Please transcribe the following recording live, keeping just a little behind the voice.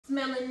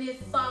smelling this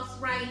sauce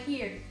right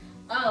here.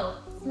 Oh,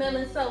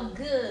 smelling so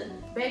good.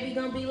 Baby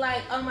gonna be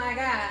like, oh my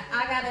God,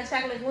 I got a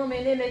chocolate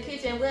woman in the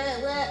kitchen.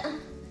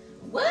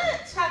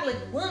 What? Chocolate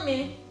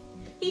woman?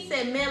 He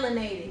said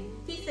melanated.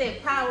 He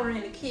said power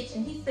in the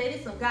kitchen. He said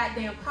it's some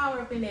goddamn power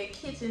up in that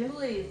kitchen. Who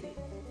is it?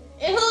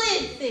 And who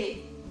is it?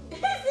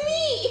 It's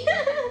me.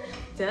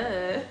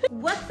 Duh.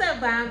 What's up,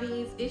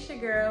 Bombies? It's your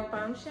girl,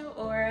 Bombshell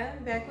Aura,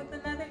 back with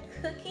another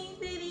cooking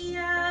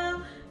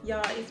video.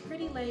 Y'all, it's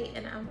pretty late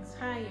and I'm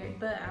tired,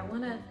 but I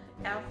want to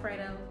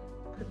Alfredo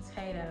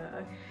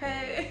potato,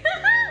 okay?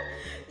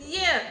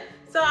 Yeah,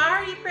 so I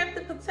already prepped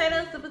the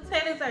potatoes. The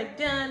potatoes are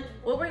done.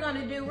 What we're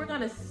gonna do, we're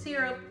gonna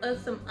syrup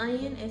some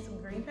onion and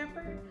some green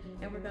pepper,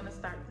 and we're gonna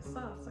start the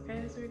sauce, okay?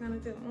 That's what we're gonna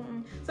do.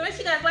 So make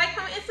sure you guys like,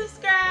 comment, and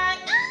subscribe.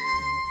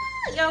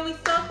 Y'all, we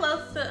so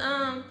close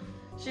to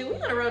shoot, we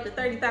on the road to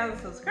 30,000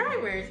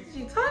 subscribers. What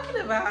you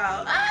talking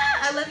about?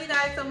 I love you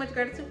guys so much.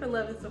 Gratitude for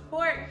love and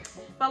support.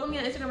 Follow me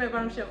on Instagram at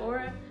Bombshell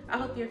Aura. I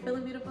hope you're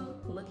feeling beautiful,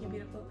 looking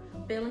beautiful,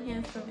 feeling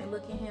handsome, and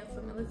looking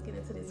handsome. And let's get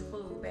into this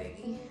food,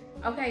 baby.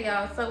 Okay,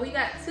 y'all. So we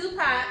got 2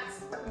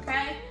 pots.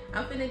 Okay,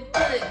 I'm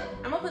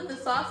gonna put the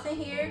sauce in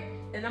here,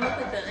 and I'm gonna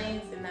put the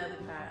onions in the other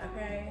pot.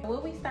 Okay.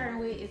 What we starting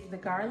with is the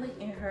garlic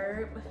and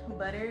herb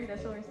butter.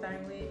 That's what we're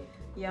starting with,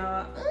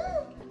 y'all.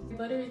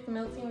 Butter is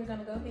melting. We're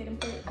gonna go ahead and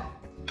put.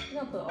 I'm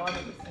gonna put all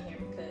of this in here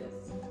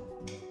because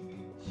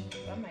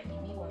I might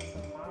eat me one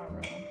tomorrow.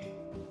 Okay,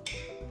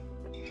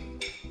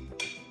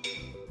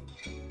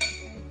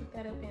 put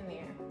that up in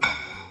there.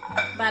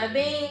 Bada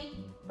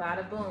bing,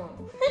 bada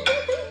boom.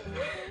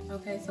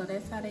 Okay, so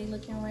that's how they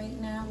looking right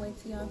now. Wait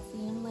till y'all see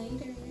them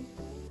later.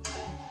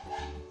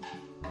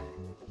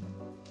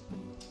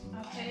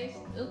 Okay,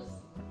 oops.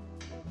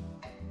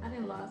 I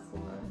done lost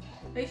one.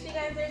 Make sure you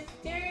guys are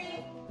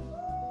stirring.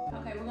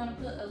 Okay, we're gonna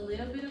put a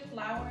little bit of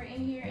flour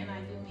in here, and I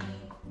do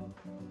mean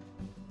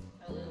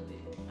a little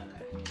bit.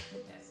 Okay,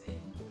 that's it.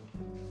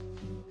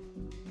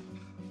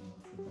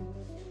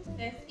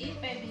 That's it,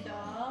 baby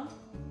doll.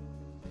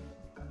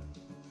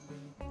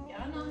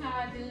 Y'all know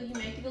how I do. You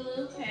make it a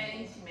little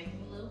paste. You make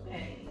it a little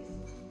paste.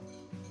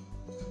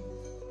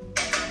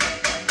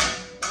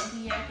 Don't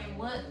be acting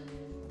what?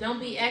 Don't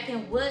be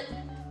acting what?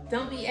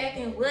 Don't be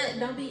acting what?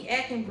 Don't be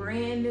acting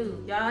brand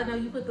new. Y'all know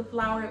you put the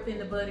flour up in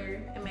the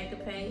butter and make a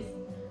paste.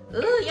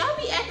 Ooh, y'all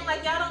be acting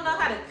like y'all don't know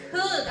how to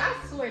cook. I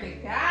swear to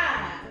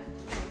God.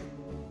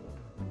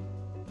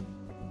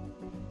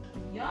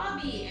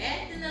 Y'all be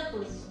acting up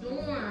a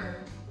storm.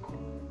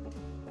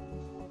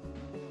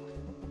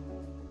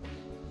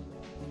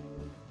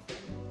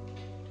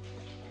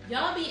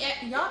 Y'all be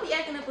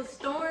acting up a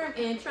storm,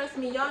 and trust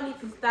me, y'all need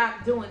to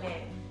stop doing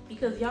that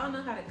because y'all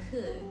know how to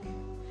cook.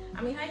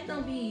 I mean, how you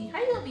gonna be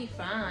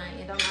fine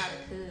and don't know how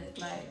to cook?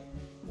 Like,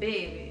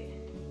 baby,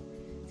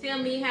 tell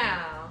me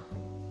how.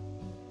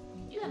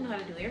 You gotta know how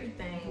to do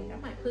everything. I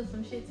might put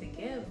some shit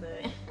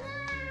together.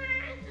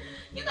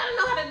 You gotta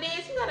know how to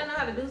dance. You gotta know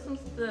how to do some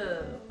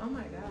stuff. Oh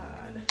my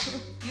God.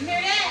 You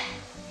hear that?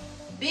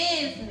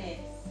 Business.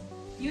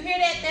 You hear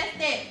that? That's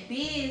that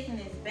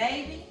business,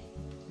 baby.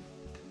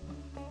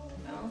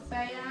 Don't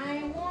say I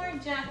ain't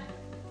warned ya.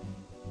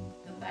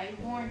 Cause I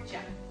warned ya.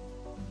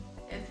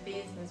 That's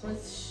business. When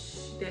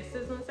that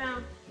sizzling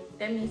sound,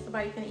 that means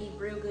somebody finna eat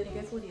real good. And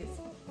guess what it is?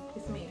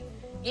 It's me.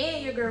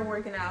 And your girl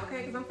working out,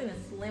 okay? Cause I'm finna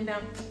slim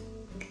down.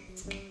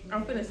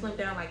 I'm finna slim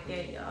down like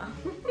that, y'all.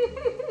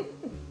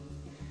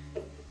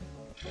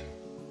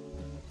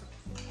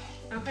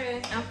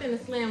 Okay, I'm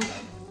finna slim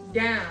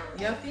down.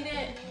 Y'all see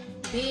that?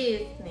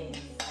 Business.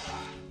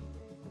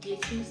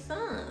 Get you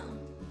some.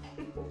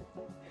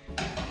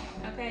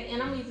 Okay,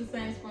 and I'm gonna use the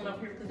same spoon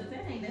over here because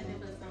that ain't nothing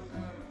but some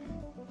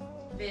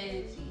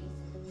veggies,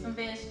 some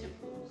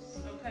vegetables.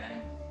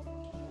 Okay.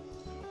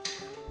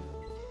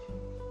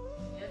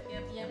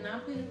 Yep.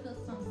 Now I'm gonna put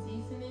some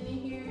seasoning in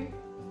here.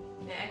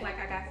 Act like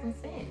I got some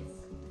sense.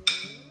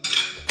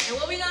 And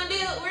what we gonna do,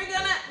 we're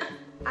gonna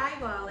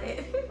eyeball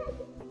it.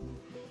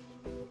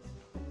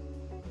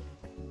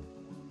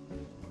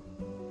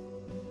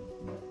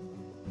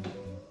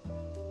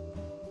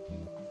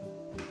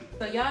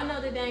 So y'all know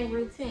the dang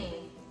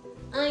routine.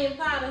 Onion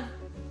powder,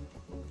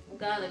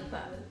 garlic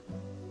powder,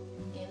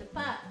 in the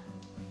pot.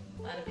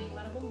 Bada bing,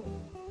 bada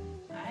boom.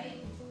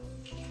 Alright?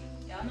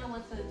 Y'all know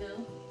what to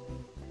do.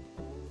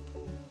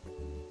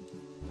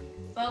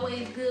 It's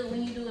always good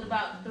when you do it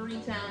about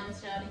 3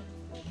 times, shawty.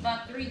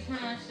 About 3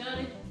 times,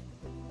 shawty.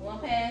 1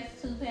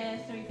 pass, 2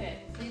 pass, 3 pass.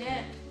 See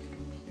that?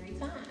 3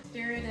 times.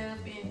 Stir it up,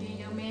 and then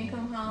your man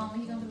come home,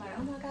 and he gonna be like,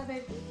 oh my God,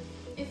 baby,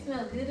 it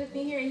smells good up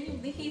in here.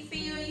 And he see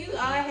you, and you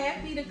are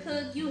happy to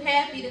cook. You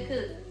happy to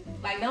cook.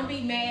 Like, don't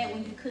be mad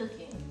when you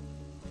cooking.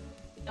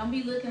 Don't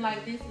be looking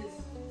like this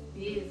is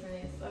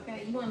business,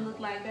 okay? You wanna look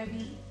like,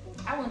 baby,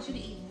 I want you to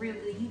eat real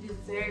good. You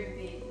deserve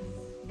this.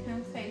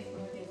 Come taste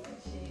some of this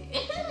and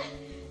shit.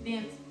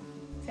 Then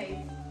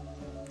taste.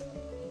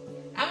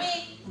 I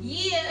mean,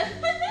 yeah.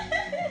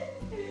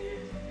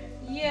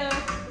 Yeah.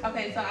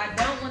 Okay, so I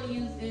don't want to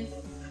use this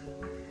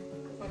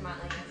for my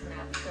onions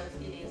now because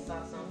it is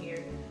sauce on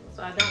here. So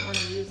so I don't want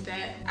to use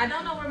that. I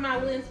don't know where my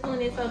wooden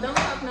spoon is, so don't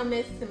talk no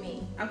mess to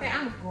me. Okay,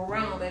 I'm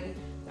grown, baby.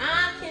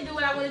 I can do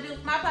what I want to do.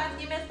 If my pots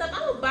get messed up,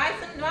 I'm gonna buy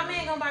some. My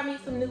man gonna buy me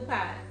some new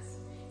pots.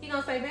 He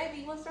gonna say,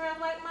 baby, what's wrong?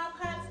 Like, my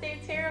pots, they're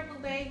terrible,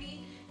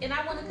 baby. And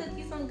I want to cook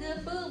you some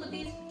good food, but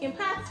these freaking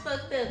pots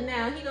fucked up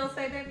now. He gonna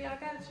say, baby, I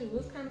got you.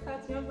 What kind of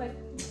pots? I'm like,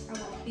 I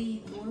want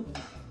these ones.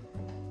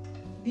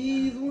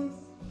 These ones.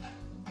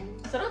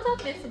 So don't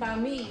talk this about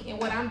me and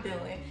what I'm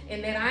doing,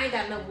 and that I ain't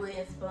got no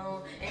wooden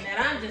spoon, and that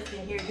I'm just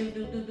in here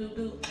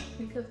do,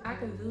 because I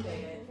can do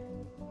that.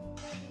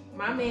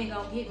 My man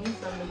gonna get me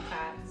some new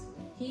pots.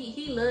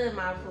 He love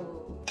my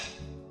food.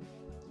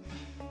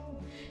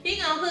 He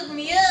gonna hook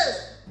me up,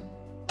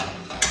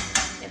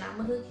 and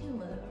I'ma hook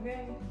him up.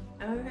 Okay.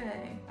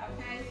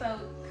 Okay. So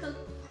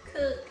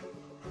cook.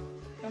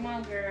 Come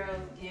on,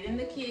 girls, get in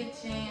the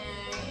kitchen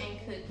and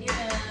cook it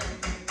up.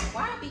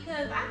 Why?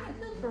 Because I can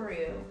cook for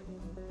real.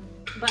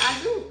 But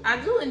I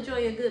do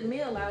enjoy a good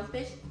meal out,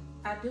 especially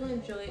I do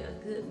enjoy a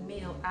good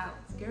meal out.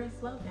 Girl,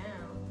 slow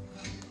down.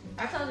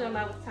 I told y'all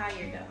I was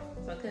tired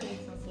though, so cut me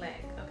some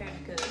slack, okay?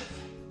 Because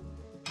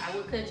I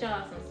will cut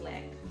y'all some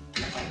slack.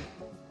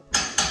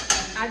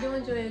 I do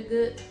enjoy a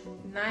good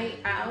night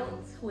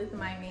out with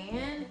my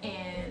man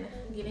and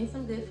getting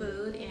some good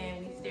food,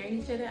 and we staring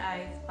each other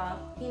eyes off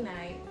the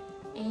night.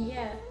 And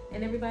yeah,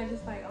 and everybody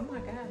just like, oh my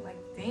God, like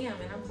damn.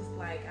 And I'm just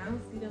like, I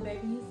don't see them,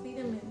 baby, you see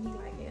them? And he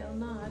like, hell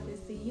no, I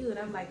just see you. And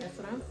I'm like, that's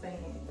what I'm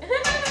saying.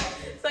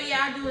 So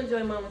yeah, I do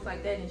enjoy moments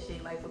like that and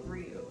shit, like for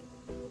real.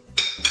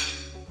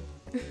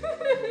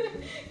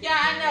 Yeah,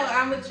 I know,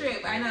 I'm a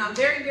trip. I know, I'm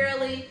very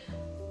girly.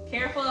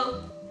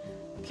 Careful,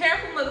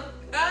 mother.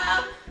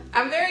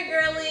 I'm very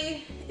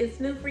girly. It's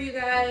new for you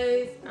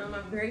guys. I'm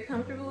very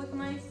comfortable with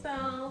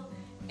myself,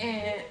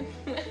 and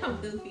I'm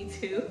goofy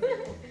too.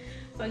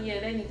 So yeah,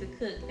 they need to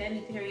cook. They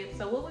need to hurry up.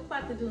 So what we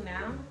about to do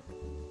now?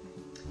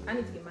 I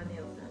need to get my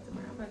nails done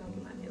tomorrow. I'm probably gonna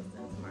get my nails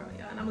done tomorrow,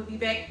 y'all, and I'm gonna be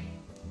back.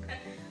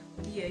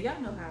 Yeah, y'all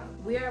know how.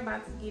 We are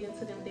about to get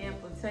into them damn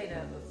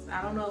potatoes.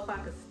 I don't know if I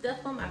could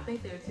stuff them. I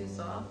think they're too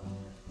soft.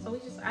 So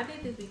I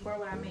did this before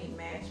when I made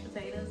mashed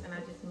potatoes, and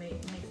I just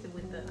mixed it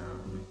with the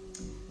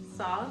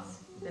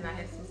sauce. Then I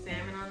had some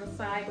salmon on the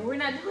side, but we're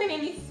not doing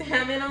any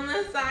salmon on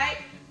the side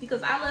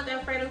because I love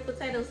Alfredo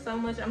potatoes so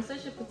much. I'm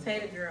such a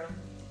potato girl.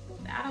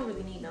 I don't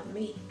really need no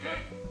meat.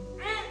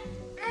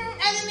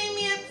 I just need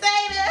me a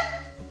potato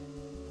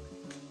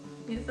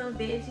and some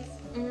veggies.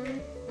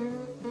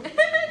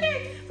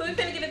 Okay, so we're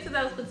gonna get into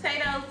those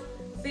potatoes,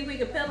 see if we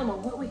can peel them or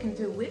what we can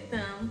do with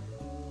them.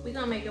 We're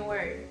gonna make it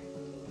work.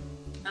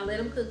 I let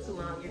them cook too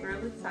long. Your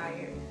girl is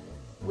tired.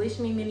 Wish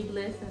me many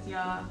blessings,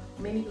 y'all.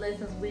 Many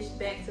blessings wished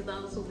back to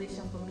those who wish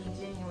them for me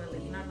genuinely.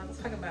 You know what I'm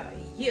talking about?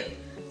 You.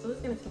 So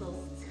let's get into those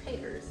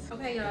taters.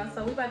 Okay, y'all,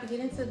 so we're about to get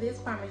into this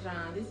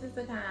Parmesan. This is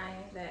the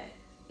kind that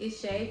is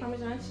shaved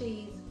Parmesan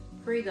cheese.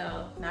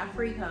 Frigo, not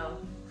Frico.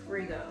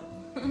 Frigo.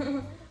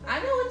 I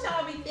know what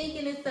y'all be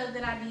thinking and stuff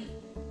that I be.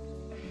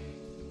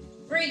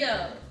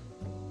 Frigo.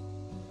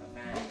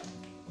 Okay,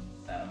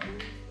 so.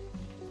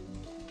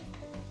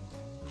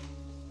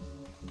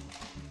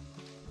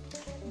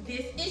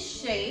 This is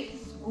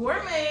Chef's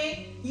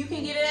Gourmet. You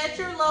can get it at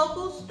your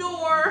local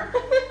store.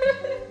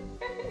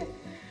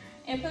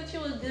 And put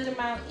you a good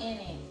amount in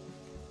it.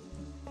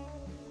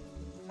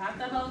 Not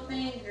the whole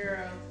thing,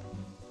 girl.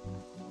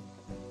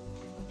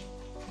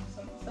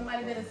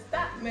 Somebody better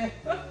stop me.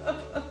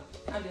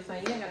 I'm just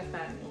saying, you ain't gotta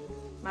stop me.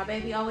 My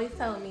baby always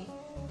told me,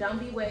 don't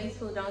be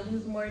wasteful, don't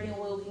use more than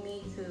what we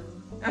need to.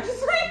 I'm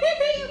just like,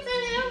 you said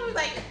it, I was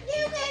like,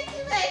 you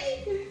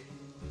baby.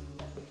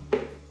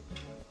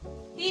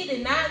 He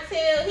did not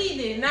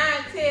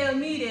tell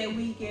me that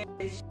we get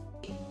shit.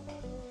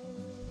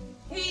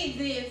 He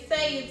didn't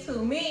say it to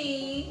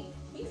me.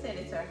 He said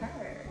it to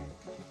her.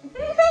 Who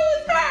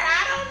is her?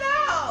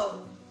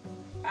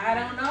 I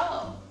don't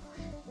know.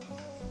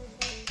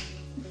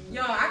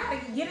 Yo, I gotta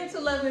get into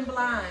Love and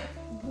Blind.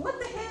 What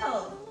the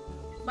hell?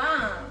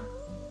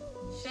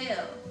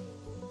 Bombshell.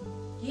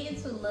 Get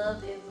into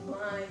Love is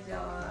Blind,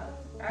 y'all.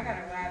 I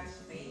gotta watch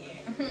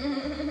that.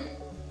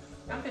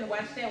 I'm gonna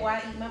watch that while I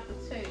eat my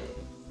potato.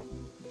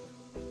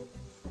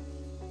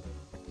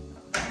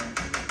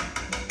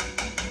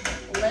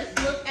 Let's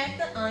look at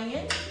the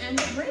onion and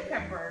the green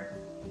pepper.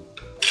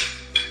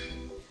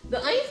 The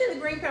onions and the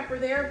green pepper,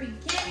 they're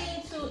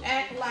beginning to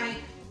act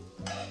like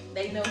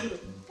they know who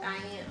I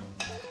am.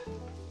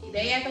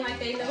 They acting like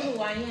they know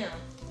who I am.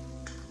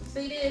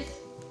 See this?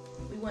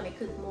 We want to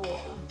cook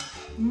more.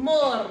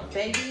 More,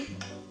 baby.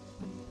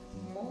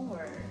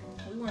 More.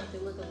 We want it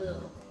to look a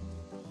little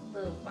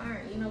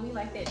burnt. You know, we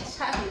like that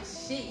chocolate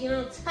shit. You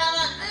know, put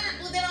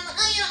that on the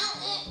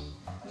onion.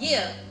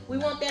 Yeah, we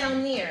want that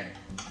on there.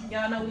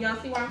 Y'all know, y'all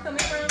see where I'm coming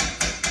from?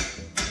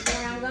 See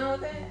where I'm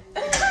going with that?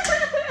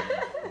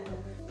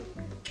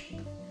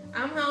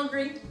 I'm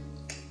hungry.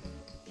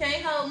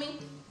 Can't hold me.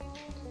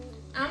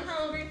 I'm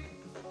hungry.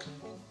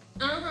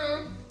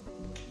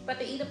 About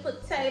to eat a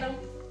potato.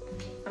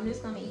 I'm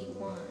just gonna eat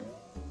one.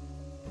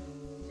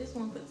 Just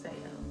one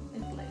potato.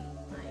 It's late.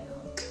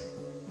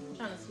 I'm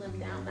trying to slim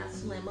down, not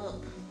slim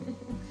up.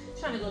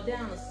 trying to go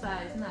down a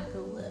size, not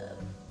go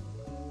up.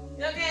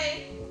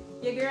 Okay?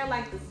 Your girl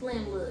like the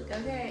slim look,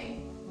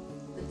 okay?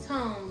 The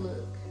tone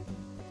look.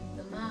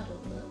 The model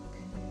look.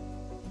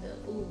 The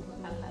ooh,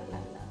 la la la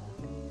la.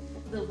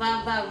 The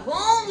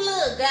va-va-voom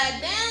look,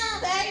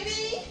 goddamn,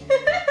 baby!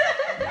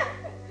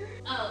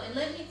 Oh, and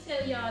let me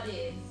tell y'all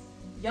this.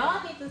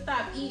 Y'all need to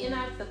stop eating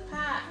out the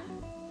pot.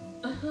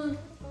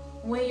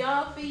 When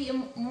y'all feed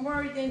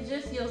more than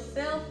just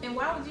yourself, and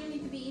why would you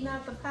need to be eating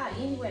out the pot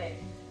anyway?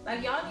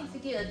 Like, y'all need to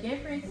get a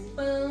different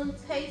spoon,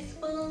 taste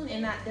spoon,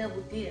 and not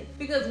double dip.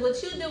 Because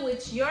what you do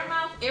with your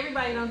mouth,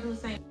 everybody don't do the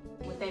same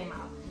with their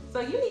mouth. So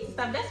you need to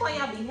stop. That's why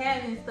y'all be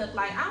having stuff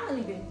like, I don't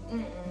even,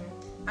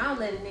 I don't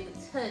let a nigga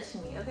touch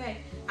me, okay?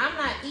 I'm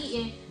not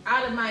eating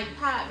out of my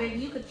pot, baby.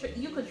 You could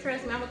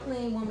trust me. I'm a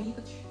clean woman.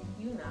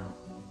 You know.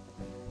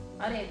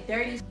 All that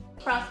dirty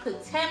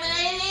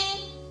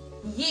cross-contaminating,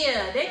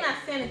 yeah, they not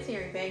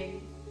sanitary,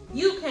 baby.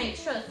 You can't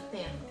trust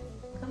them.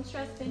 Come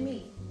trust in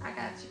me. I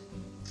got you.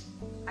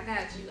 I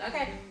got you.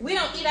 Okay, we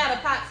don't eat out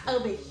of pots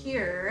over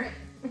here.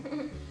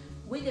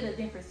 We get a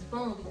different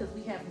spoon because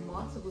we have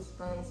multiple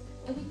spoons,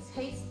 and we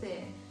taste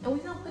it, and we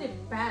don't put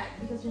it back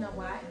because you know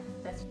why?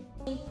 That's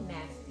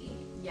nasty.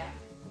 Yeah.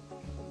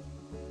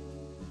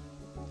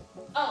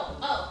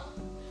 Oh,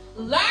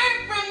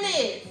 learn from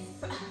this.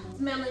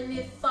 Smelling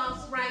this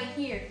sauce right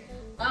here.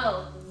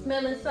 Oh,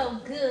 smelling so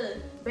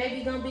good.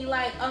 Baby gonna be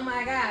like, oh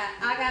my God,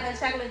 I got a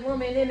chocolate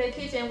woman in the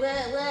kitchen.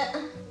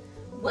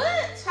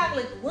 What?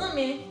 Chocolate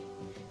woman?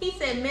 He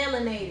said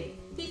melanated.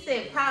 He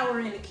said power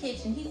in the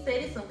kitchen. He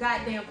said it's some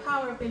goddamn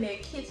power up in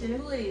that kitchen.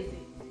 Who is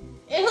it?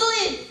 And who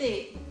is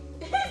it?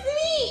 It's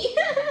me.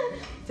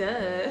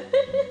 Duh.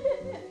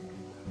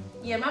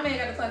 Yeah, my man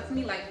gotta talk to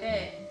me like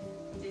that.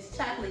 This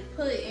chocolate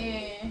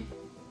pudding.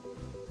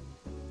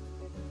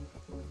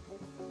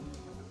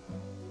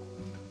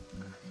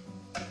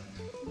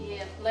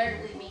 Yeah,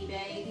 flirt with me,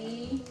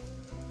 baby.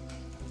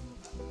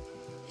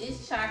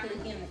 It's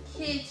chocolate in the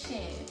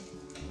kitchen.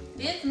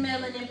 This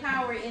melanin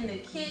power in the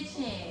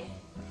kitchen.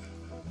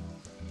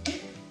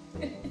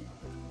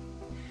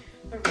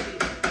 For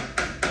real.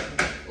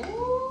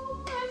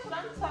 Ooh, that's what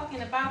I'm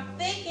talking about.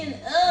 Thicken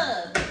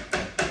up.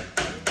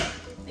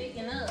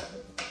 Thicken up.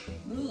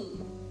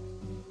 Ooh.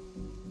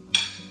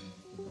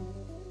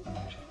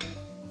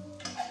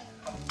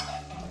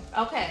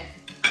 Okay.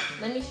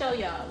 Let me show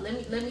y'all. Let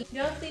me.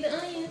 Y'all see the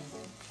onions?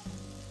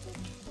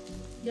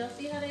 Y'all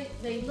see how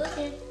they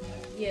looking?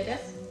 Yeah,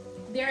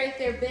 they're at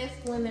their best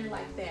when they're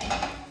like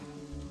that.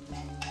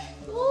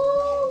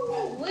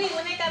 Ooh, wait,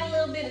 when they got a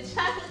little bit of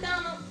chocolate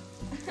on them.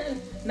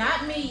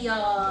 Not me,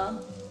 y'all.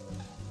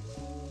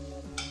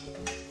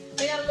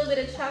 They got a little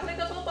bit of chocolate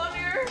up on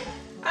there.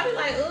 I be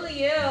like, oh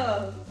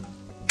yeah.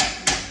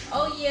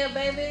 Oh yeah,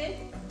 baby.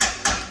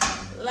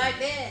 Like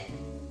that.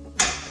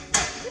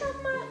 Get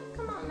off my,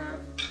 come on now.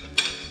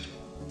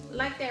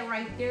 Like that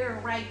right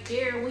there.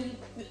 When you,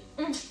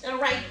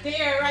 right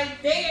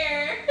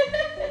there.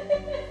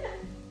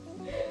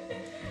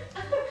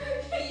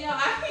 Yo,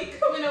 I keep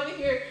coming over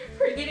here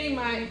forgetting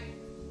my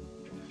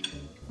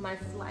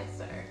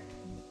slicer.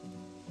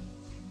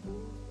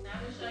 Now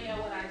I'm gonna show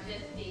y'all what I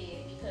just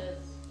did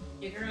because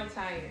your girl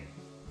tired.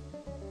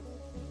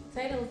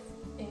 Potatoes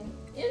in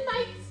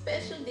my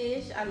special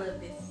dish. I love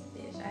this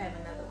dish. I have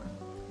another one.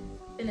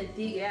 Gonna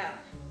dig it out.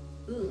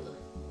 Ooh.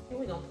 Then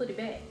we're gonna put it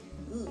back.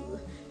 Ooh.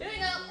 There we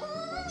go.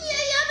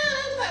 Yeah, y'all know what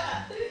I'm talking about.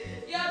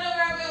 Y'all know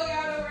where I will.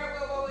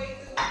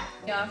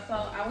 Y'all, so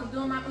I was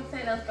doing my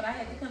potatoes, but I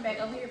had to come back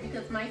over here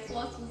because my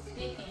sauce was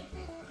sticking,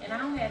 and I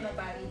don't have no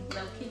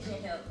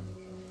kitchen help.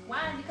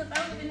 Why? Because I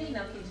don't even need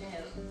no kitchen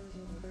help.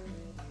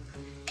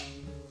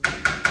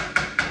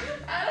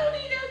 I don't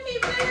need no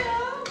kitchen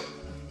help.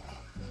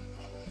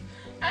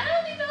 I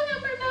don't need no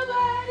help from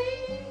nobody.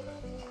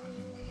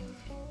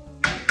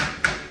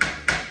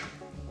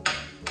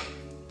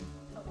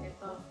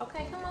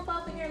 Okay, come up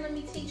over here and let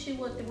me teach you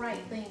what the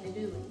right thing to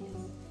do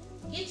is.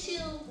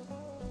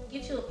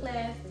 Get you a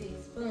plastic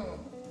spoon,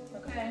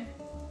 okay?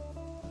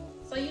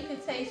 So you can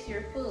taste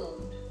your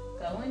food.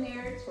 Go in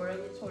there, twirl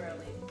it.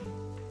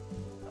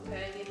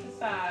 Okay, get the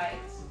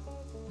sides.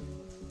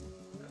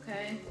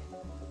 Okay?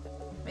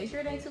 Make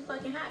sure it ain't too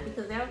fucking hot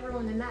because that'll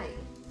ruin the night.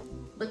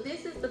 But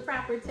this is the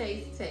proper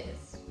taste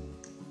test.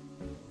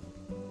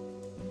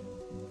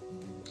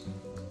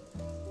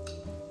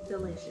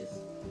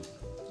 Delicious.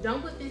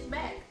 Don't put this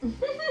back. Don't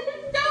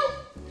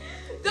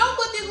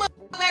put this back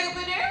up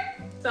in there.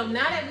 So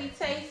now that we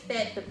taste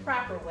that the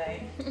proper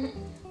way,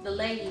 the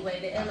lady way,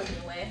 the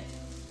elegant way,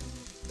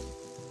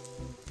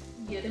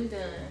 get them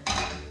done.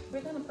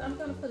 I'm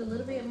gonna put a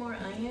little bit more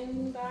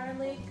onion,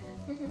 garlic,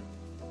 onion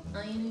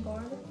and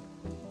garlic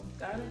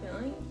and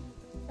onion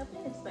up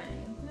in this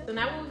thing. So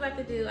now what we're about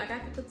to do, I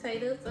got the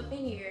potatoes up in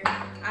here.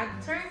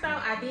 Turns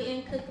out I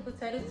didn't cook the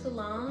potatoes too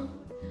long,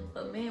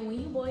 but man, when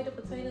you boil the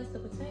potatoes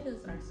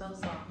are so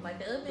soft. Like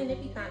the oven, it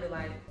be kind of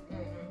like,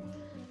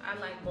 I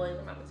like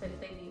boiling my potatoes,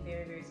 they be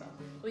very, very soft.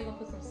 So we're gonna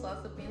put some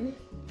sauce up in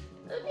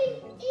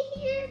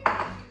here.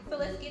 So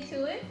let's get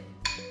to it.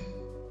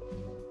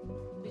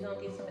 We're we're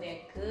gonna get some of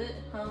that good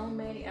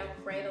homemade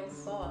Alfredo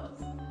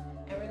sauce.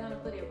 And we're gonna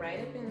put it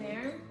right up in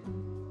there.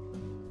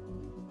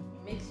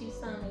 Mix you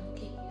some and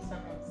keep you some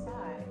on the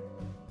side,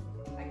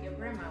 like your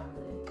grandma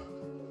would.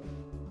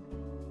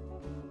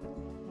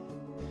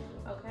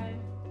 Okay?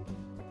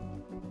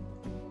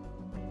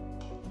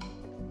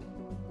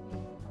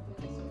 I'll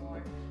put you some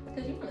more.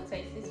 Because you want to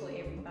taste this with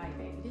every bite,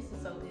 baby. This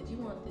is so good. You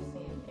want this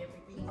in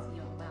every piece of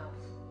your mouth.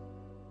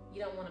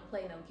 You don't want to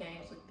play no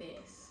games with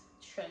this.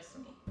 Trust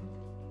me.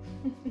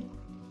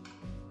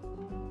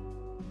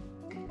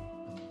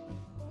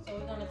 So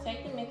we're gonna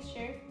take the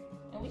mixture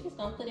and we're just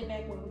gonna put it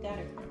back where we got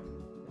it from.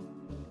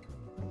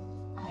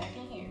 Back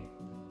in here.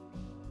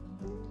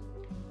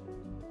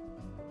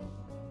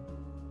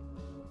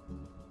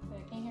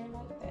 Back in here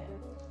like that.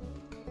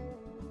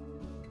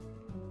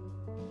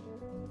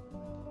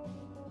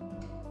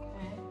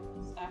 Okay,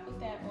 stop with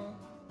that one.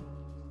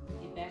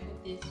 Get back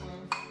with this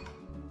one.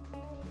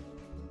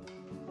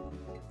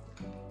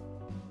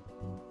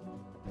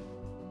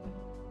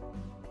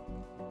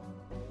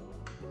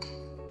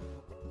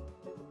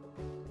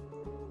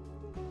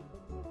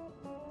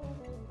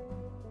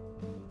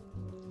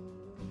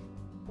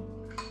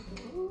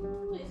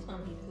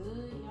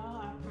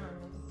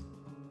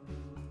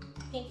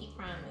 Pinky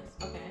promise.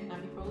 Okay, now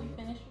before we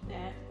finish with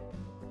that,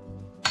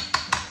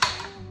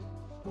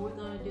 what we're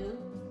gonna do,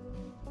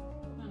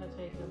 we're gonna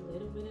take a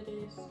little bit of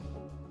this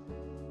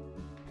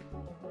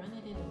and run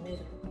it in the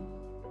middle.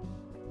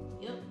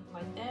 Yep,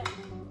 like that.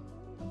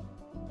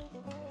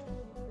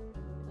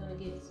 We're gonna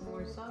get some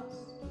more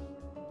sauce.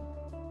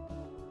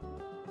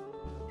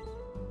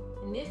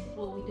 And this is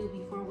what we do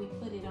before we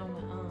put it on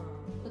the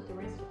put the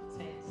rest of the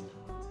potato stuff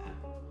on top.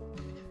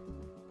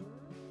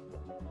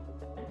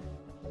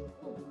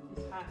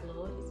 It's hot,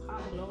 Lord. It's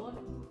hot, Lord.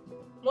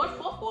 Lord,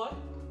 fuck, boy.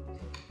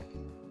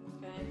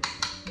 Okay.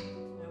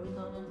 Now we're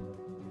gonna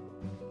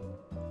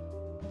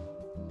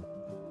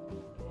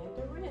add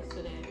the rest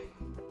of that.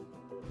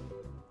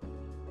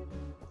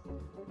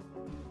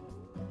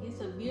 It's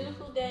a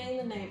beautiful day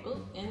in the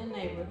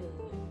neighborhood.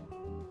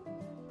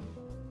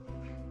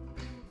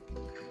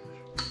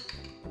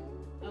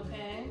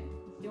 Okay.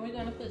 Then we're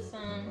gonna put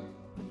some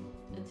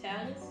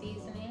Italian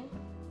seasoning.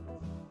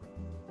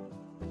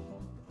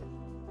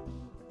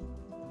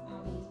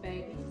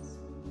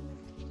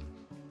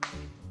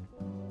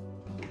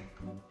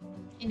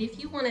 And if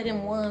you one of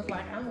them ones,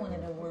 like I'm one of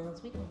them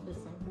ones, we can put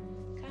some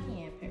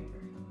cayenne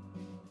pepper.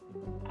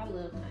 I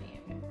love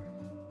cayenne pepper.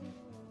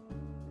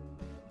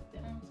 Put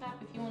that on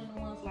top if you one of them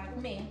ones like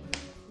me.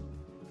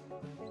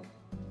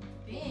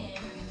 Then,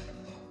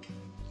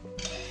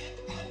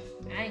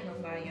 I ain't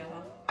gonna lie,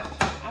 y'all.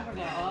 I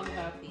forgot all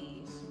about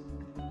these.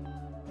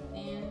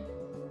 Then,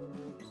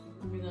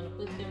 we're gonna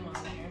put them on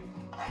there.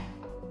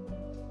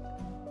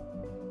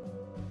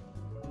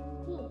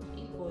 Ooh,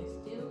 these boys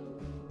still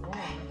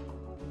warm.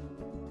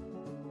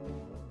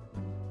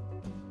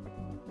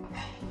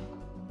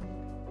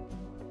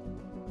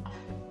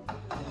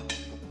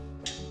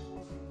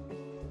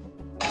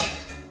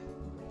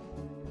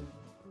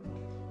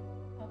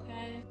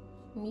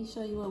 Let me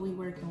show you what we're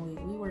working with.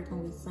 We're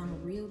working with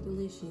some real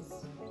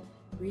delicious,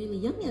 really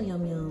yum, yum,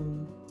 yum,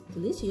 yum.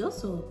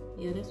 Delicioso.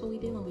 Yeah, that's what we're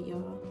dealing with,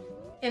 y'all.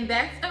 And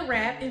that's a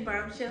wrap in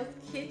Bombshell's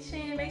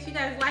kitchen. Make sure you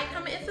guys like,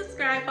 comment, and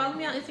subscribe. Follow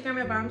me on Instagram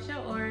at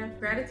Bombshell or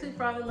gratitude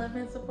for all the love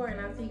and support.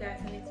 And I'll see you guys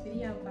in the next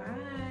video.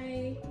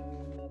 Bye.